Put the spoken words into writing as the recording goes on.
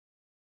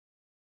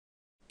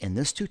In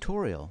this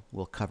tutorial,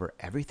 we'll cover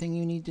everything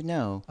you need to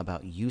know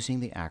about using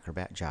the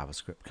Acrobat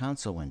JavaScript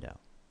Console Window.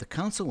 The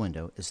Console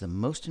Window is the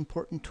most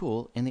important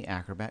tool in the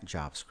Acrobat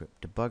JavaScript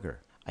debugger.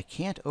 I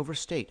can't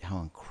overstate how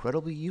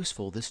incredibly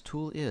useful this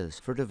tool is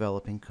for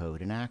developing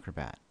code in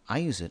Acrobat. I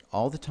use it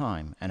all the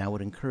time, and I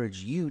would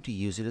encourage you to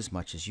use it as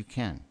much as you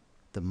can.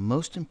 The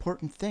most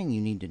important thing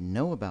you need to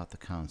know about the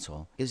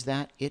console is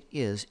that it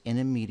is an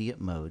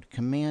immediate mode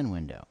command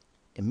window.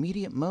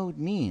 Immediate mode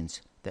means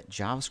that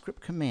JavaScript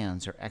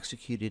commands are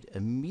executed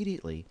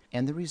immediately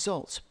and the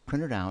results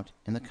printed out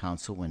in the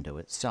console window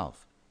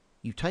itself.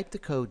 You type the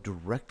code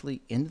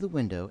directly into the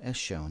window as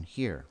shown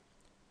here.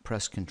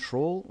 Press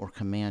Ctrl or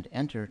Command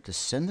Enter to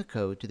send the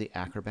code to the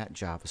Acrobat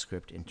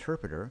JavaScript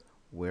interpreter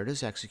where it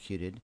is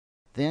executed.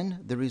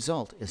 Then the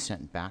result is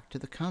sent back to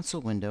the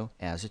console window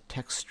as a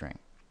text string.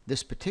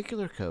 This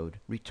particular code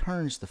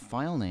returns the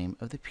file name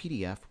of the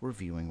PDF we're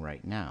viewing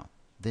right now.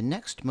 The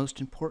next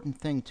most important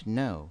thing to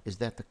know is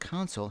that the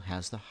console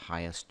has the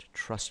highest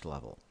trust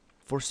level.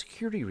 For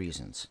security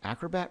reasons,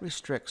 Acrobat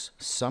restricts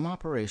some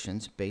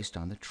operations based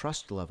on the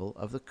trust level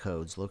of the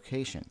code's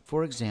location.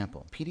 For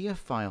example, PDF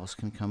files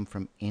can come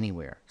from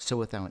anywhere, so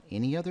without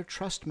any other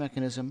trust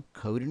mechanism,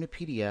 code in a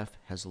PDF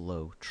has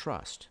low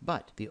trust.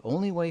 But the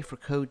only way for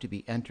code to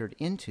be entered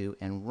into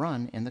and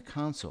run in the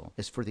console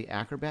is for the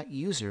Acrobat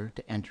user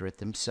to enter it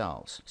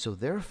themselves. So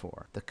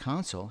therefore, the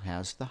console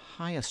has the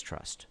highest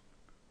trust.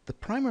 The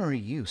primary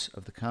use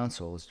of the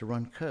console is to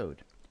run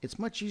code. It's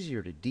much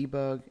easier to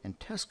debug and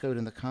test code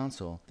in the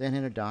console than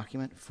in a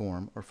document,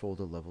 form, or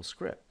folder level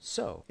script.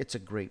 So, it's a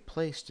great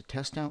place to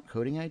test out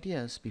coding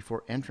ideas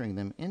before entering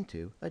them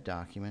into a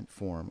document,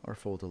 form, or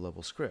folder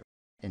level script.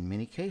 In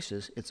many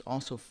cases, it's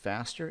also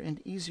faster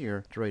and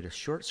easier to write a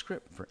short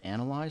script for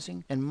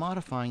analyzing and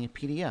modifying a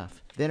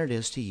PDF than it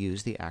is to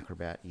use the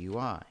Acrobat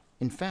UI.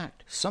 In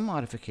fact, some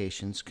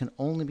modifications can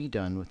only be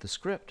done with the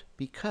script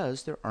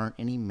because there aren't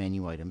any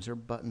menu items or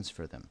buttons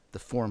for them. The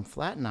form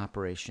flatten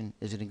operation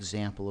is an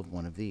example of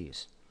one of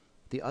these.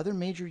 The other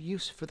major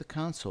use for the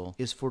console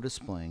is for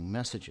displaying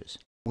messages.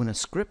 When a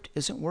script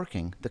isn't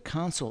working, the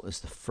console is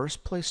the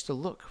first place to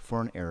look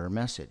for an error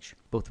message.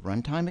 Both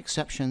runtime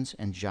exceptions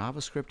and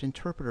JavaScript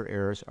interpreter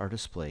errors are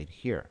displayed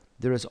here.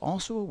 There is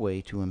also a way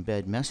to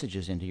embed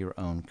messages into your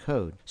own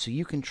code so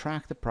you can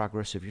track the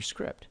progress of your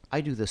script.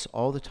 I do this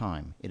all the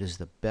time. It is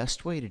the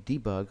best way to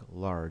debug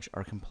large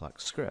or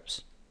complex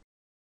scripts.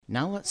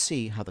 Now let's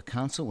see how the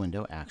console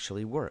window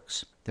actually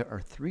works. There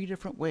are three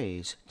different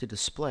ways to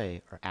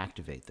display or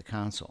activate the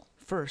console.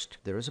 First,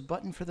 there is a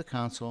button for the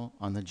console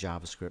on the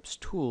JavaScript's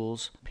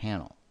Tools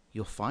panel.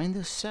 You'll find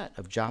this set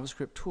of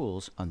JavaScript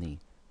tools on the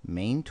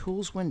Main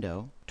Tools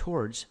window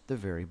towards the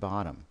very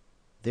bottom.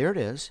 There it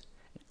is.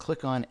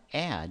 Click on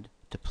Add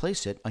to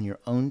place it on your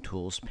own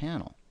Tools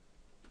panel.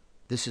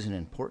 This is an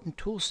important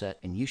tool set,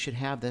 and you should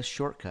have this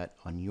shortcut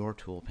on your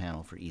tool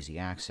panel for easy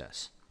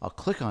access. I'll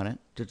click on it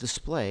to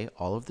display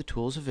all of the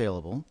tools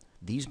available.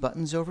 These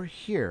buttons over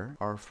here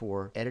are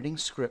for editing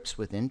scripts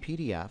within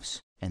PDFs,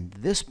 and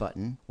this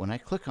button, when I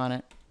click on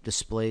it,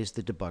 displays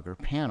the debugger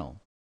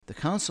panel. The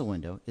console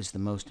window is the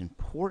most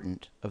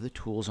important of the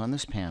tools on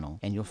this panel,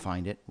 and you'll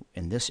find it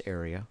in this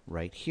area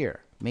right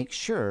here. Make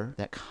sure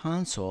that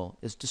console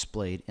is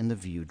displayed in the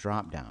View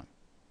dropdown.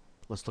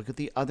 Let's look at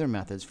the other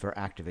methods for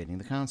activating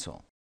the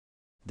console.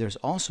 There's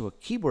also a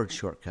keyboard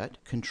shortcut,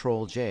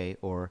 Ctrl-J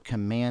or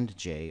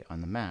Command-J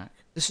on the Mac.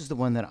 This is the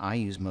one that I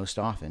use most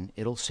often.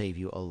 It'll save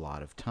you a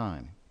lot of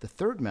time. The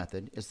third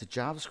method is the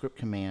JavaScript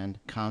command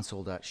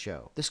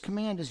console.show. This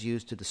command is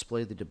used to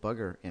display the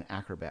debugger in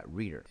Acrobat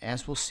Reader,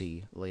 as we'll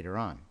see later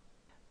on.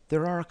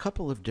 There are a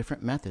couple of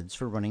different methods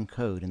for running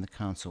code in the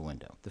console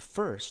window. The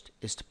first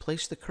is to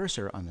place the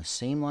cursor on the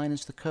same line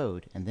as the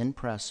code and then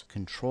press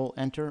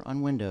Ctrl-Enter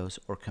on Windows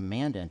or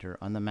Command-Enter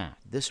on the Mac.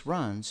 This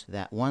runs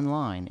that one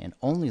line and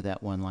only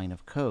that one line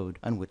of code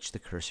on which the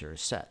cursor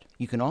is set.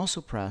 You can also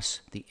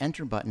press the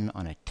Enter button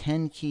on a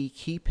 10-key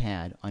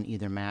keypad on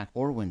either Mac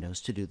or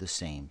Windows to do the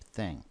same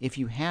thing, if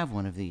you have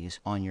one of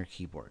these on your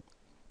keyboard.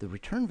 The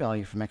return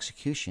value from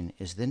execution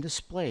is then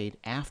displayed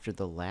after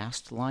the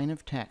last line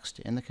of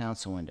text in the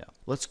console window.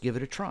 Let's give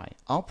it a try.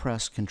 I'll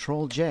press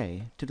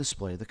Ctrl-J to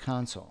display the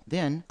console.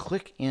 Then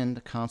click in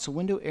the console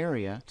window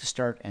area to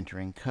start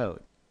entering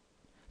code.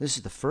 This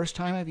is the first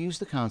time I've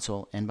used the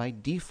console, and by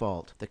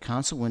default, the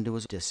console window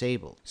is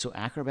disabled. So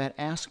Acrobat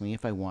asks me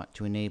if I want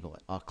to enable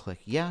it. I'll click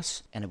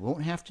yes, and I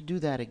won't have to do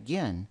that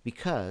again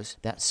because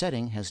that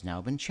setting has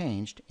now been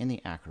changed in the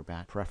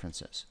Acrobat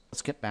preferences.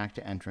 Let's get back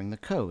to entering the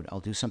code. I'll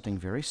do something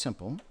very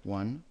simple,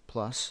 1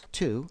 plus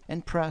 2,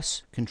 and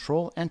press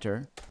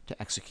Ctrl-Enter to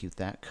execute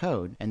that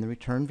code, and the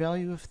return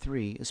value of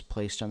 3 is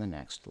placed on the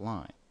next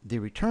line. The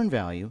return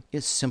value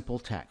is simple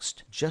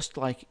text, just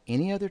like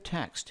any other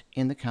text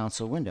in the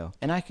console window,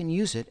 and I can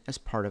use it as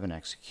part of an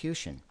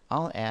execution.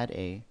 I'll add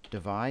a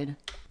divide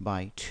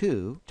by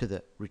 2 to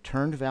the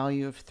returned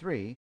value of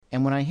 3,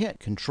 and when I hit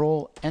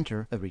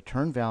Ctrl-Enter, a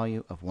return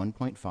value of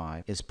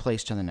 1.5 is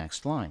placed on the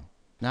next line.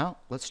 Now,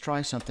 let's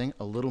try something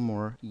a little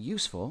more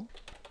useful.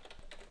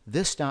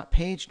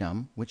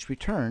 this.pagenum, which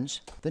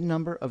returns the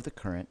number of the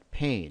current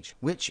page,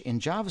 which in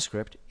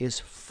JavaScript is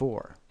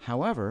 4.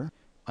 However,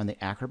 on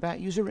the Acrobat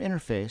user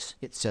interface,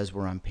 it says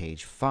we're on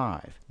page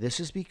 5. This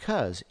is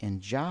because in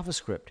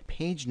JavaScript,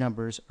 page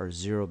numbers are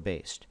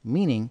 0-based,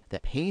 meaning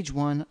that page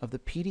 1 of the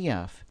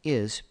PDF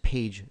is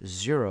page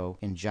 0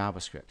 in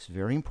JavaScript. It's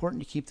very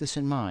important to keep this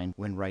in mind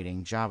when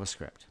writing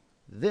JavaScript.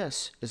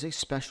 This is a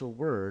special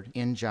word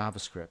in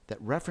JavaScript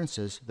that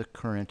references the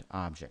current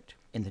object.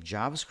 In the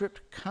JavaScript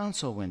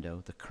console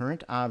window, the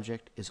current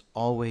object is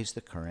always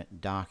the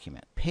current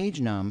document.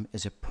 PageNum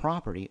is a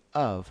property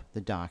of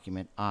the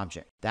document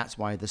object. That's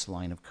why this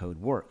line of code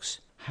works.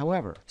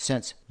 However,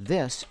 since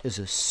this is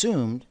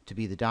assumed to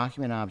be the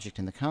document object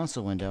in the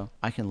console window,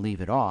 I can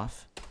leave it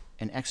off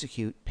and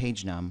execute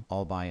PageNum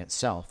all by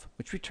itself,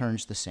 which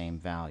returns the same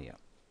value.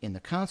 In the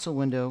console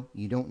window,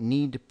 you don't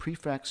need to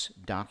prefix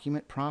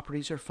document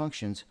properties or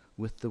functions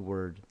with the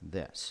word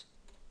this.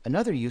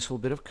 Another useful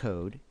bit of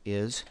code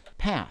is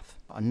path,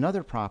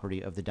 another property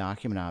of the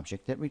document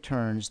object that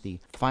returns the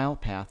file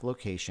path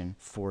location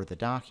for the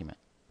document.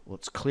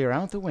 Let's clear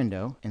out the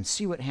window and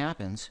see what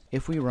happens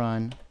if we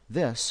run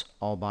this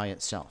all by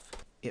itself.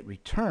 It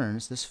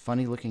returns this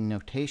funny looking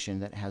notation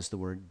that has the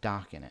word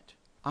doc in it.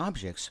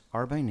 Objects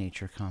are by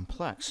nature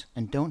complex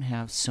and don't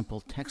have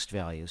simple text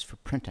values for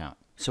printout.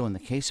 So in the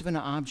case of an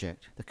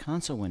object, the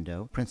console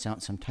window prints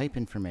out some type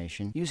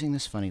information using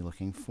this funny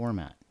looking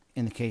format.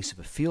 In the case of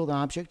a field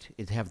object,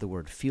 it'd have the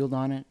word field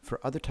on it.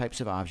 For other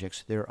types of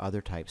objects, there are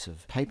other types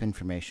of type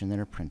information that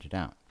are printed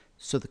out.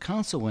 So the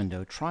console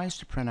window tries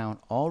to print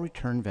out all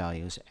return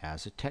values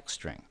as a text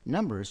string.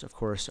 Numbers, of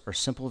course, are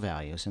simple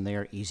values and they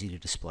are easy to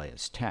display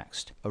as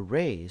text.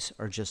 Arrays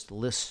are just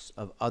lists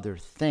of other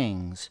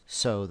things,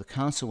 so the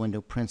console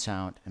window prints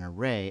out an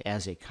array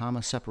as a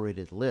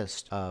comma-separated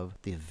list of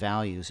the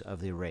values of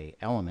the array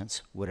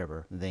elements,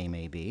 whatever they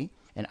may be.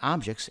 And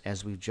objects,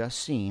 as we've just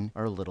seen,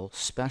 are a little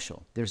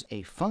special. There's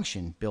a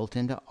function built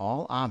into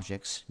all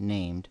objects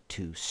named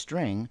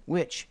toString,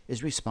 which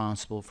is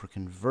responsible for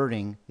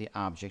converting the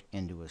object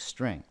into a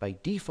string. By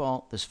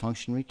default, this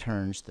function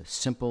returns the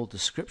simple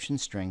description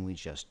string we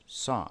just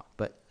saw.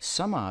 But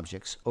some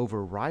objects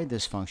override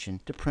this function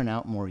to print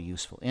out more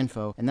useful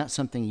info, and that's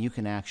something you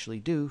can actually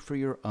do for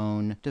your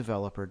own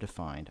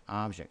developer-defined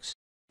objects.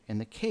 In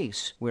the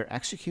case where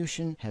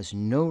execution has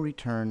no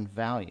return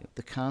value,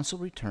 the console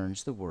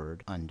returns the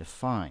word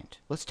undefined.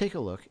 Let's take a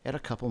look at a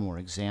couple more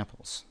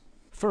examples.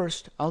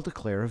 First, I'll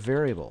declare a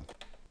variable.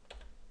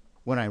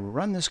 When I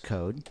run this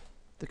code,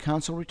 the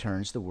console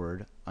returns the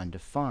word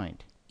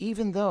undefined.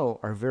 Even though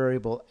our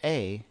variable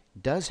a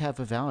does have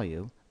a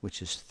value,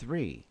 which is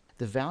 3,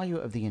 the value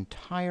of the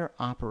entire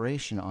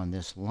operation on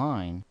this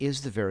line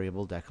is the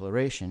variable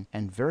declaration,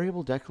 and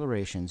variable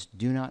declarations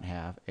do not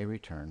have a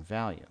return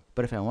value.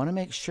 But if I want to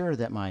make sure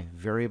that my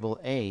variable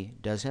a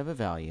does have a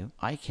value,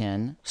 I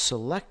can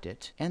select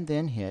it and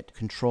then hit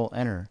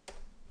Control-Enter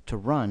to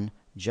run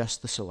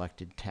just the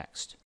selected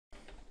text.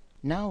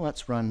 Now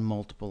let's run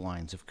multiple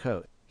lines of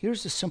code.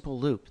 Here's a simple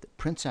loop that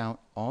prints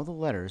out all the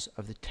letters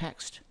of the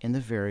text in the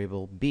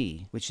variable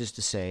b, which is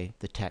to say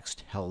the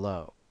text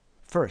hello.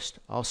 First,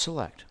 I'll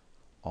select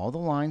all the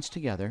lines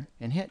together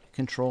and hit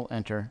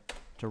Control-Enter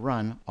to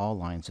run all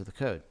lines of the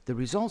code. The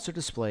results are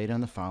displayed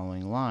on the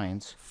following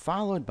lines,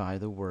 followed by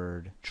the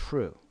word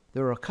true.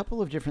 There are a couple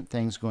of different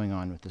things going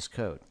on with this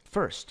code.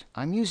 First,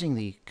 I'm using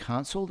the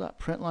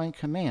console.println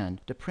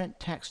command to print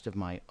text of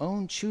my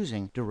own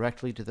choosing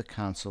directly to the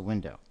console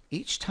window.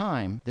 Each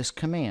time this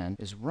command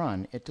is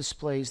run, it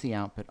displays the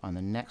output on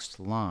the next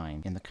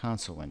line in the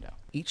console window.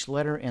 Each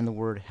letter in the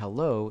word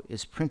hello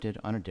is printed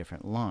on a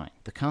different line.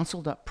 The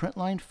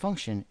console.println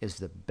function is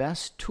the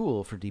best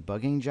tool for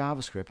debugging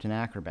JavaScript in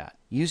Acrobat.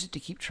 Use it to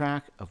keep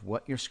track of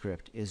what your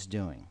script is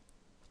doing.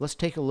 Let's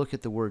take a look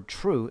at the word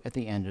true at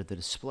the end of the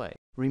display.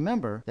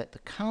 Remember that the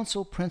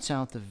console prints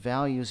out the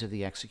values of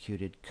the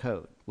executed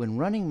code. When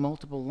running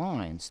multiple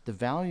lines, the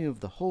value of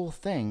the whole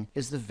thing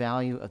is the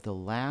value of the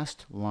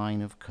last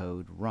line of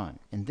code run.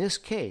 In this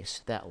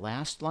case, that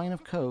last line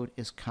of code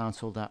is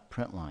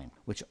console.println,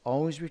 which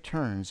always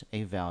returns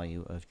a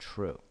value of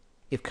true.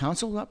 If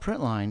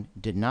console.println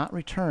did not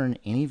return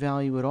any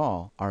value at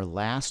all, our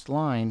last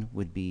line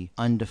would be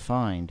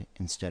undefined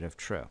instead of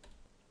true.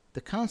 The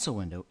console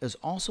window is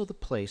also the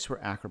place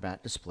where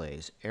Acrobat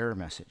displays error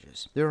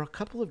messages. There are a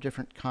couple of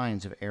different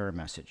kinds of error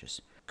messages: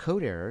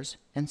 code errors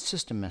and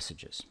system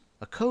messages.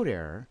 A code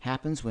error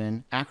happens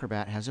when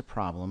Acrobat has a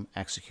problem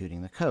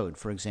executing the code.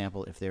 For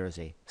example, if there is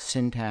a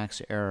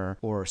syntax error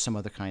or some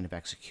other kind of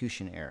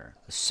execution error.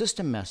 A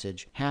system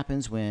message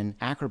happens when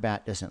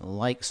Acrobat doesn't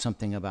like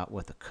something about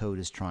what the code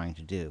is trying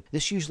to do.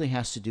 This usually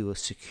has to do with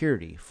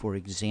security. For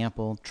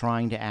example,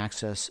 trying to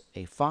access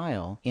a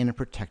file in a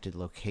protected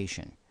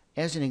location.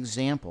 As an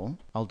example,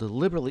 I'll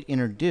deliberately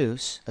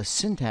introduce a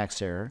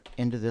syntax error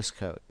into this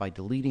code by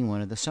deleting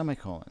one of the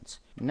semicolons.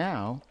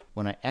 Now,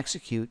 when I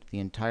execute the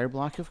entire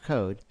block of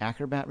code,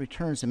 Acrobat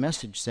returns a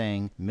message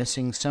saying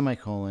missing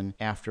semicolon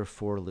after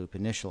for loop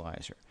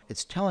initializer.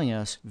 It's telling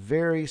us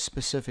very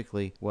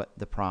specifically what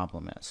the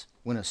problem is.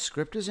 When a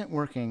script isn't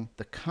working,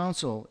 the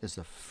console is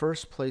the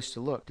first place to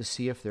look to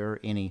see if there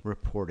are any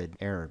reported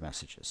error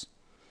messages.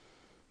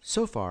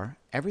 So far,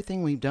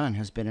 everything we've done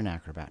has been in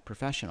Acrobat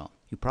Professional.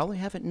 You probably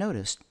haven't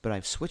noticed, but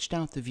I've switched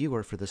out the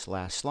viewer for this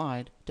last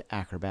slide to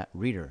Acrobat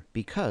Reader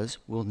because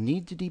we'll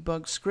need to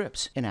debug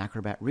scripts in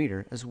Acrobat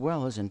Reader as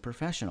well as in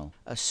Professional,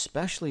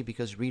 especially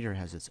because Reader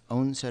has its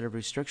own set of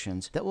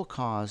restrictions that will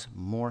cause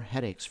more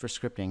headaches for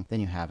scripting than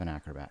you have in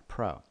Acrobat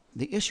Pro.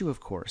 The issue, of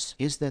course,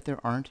 is that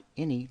there aren't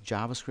any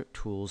JavaScript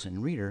tools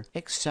in Reader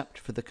except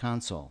for the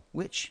console,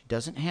 which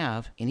doesn't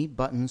have any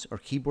buttons or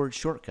keyboard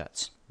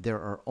shortcuts. There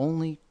are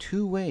only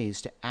two ways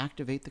to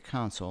activate the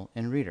console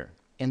in Reader.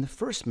 In the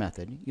first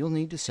method, you'll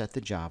need to set the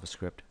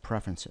JavaScript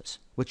preferences,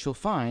 which you'll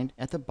find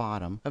at the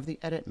bottom of the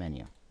Edit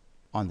menu.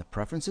 On the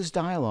Preferences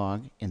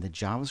dialog in the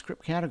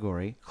JavaScript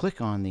category, click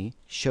on the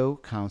Show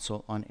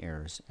Console on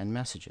Errors and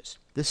Messages.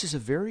 This is a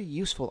very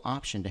useful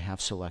option to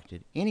have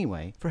selected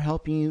anyway for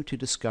helping you to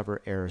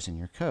discover errors in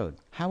your code.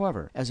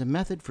 However, as a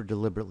method for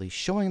deliberately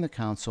showing the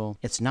console,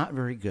 it's not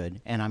very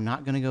good, and I'm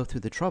not going to go through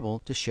the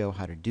trouble to show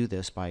how to do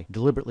this by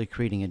deliberately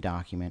creating a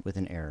document with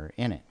an error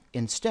in it.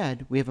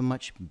 Instead, we have a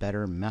much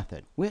better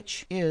method,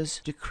 which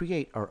is to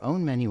create our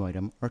own menu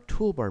item or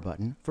toolbar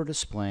button for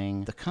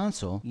displaying the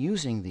console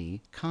using the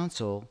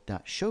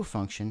console.show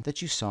function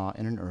that you saw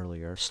in an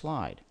earlier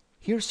slide.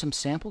 Here's some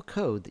sample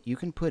code that you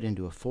can put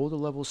into a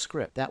folder-level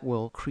script that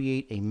will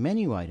create a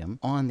menu item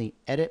on the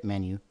Edit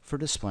menu for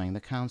displaying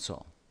the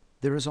console.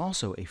 There is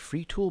also a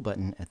free tool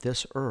button at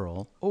this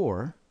URL,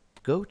 or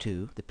go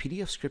to the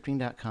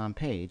pdfscripting.com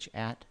page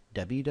at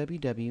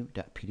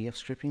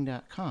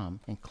www.pdfscripting.com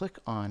and click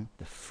on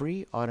the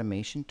Free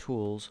Automation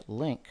Tools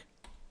link.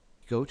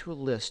 Go to a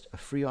list of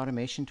free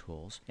automation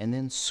tools and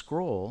then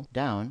scroll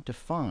down to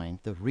find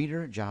the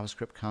Reader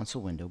JavaScript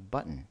Console Window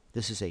button.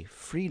 This is a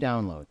free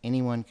download.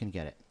 Anyone can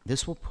get it.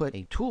 This will put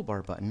a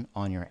toolbar button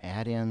on your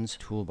add-ins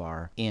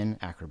toolbar in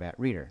Acrobat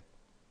Reader.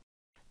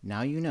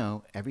 Now you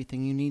know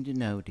everything you need to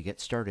know to get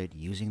started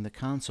using the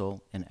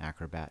console in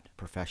Acrobat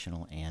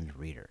Professional and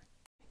Reader.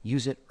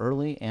 Use it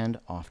early and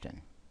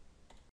often.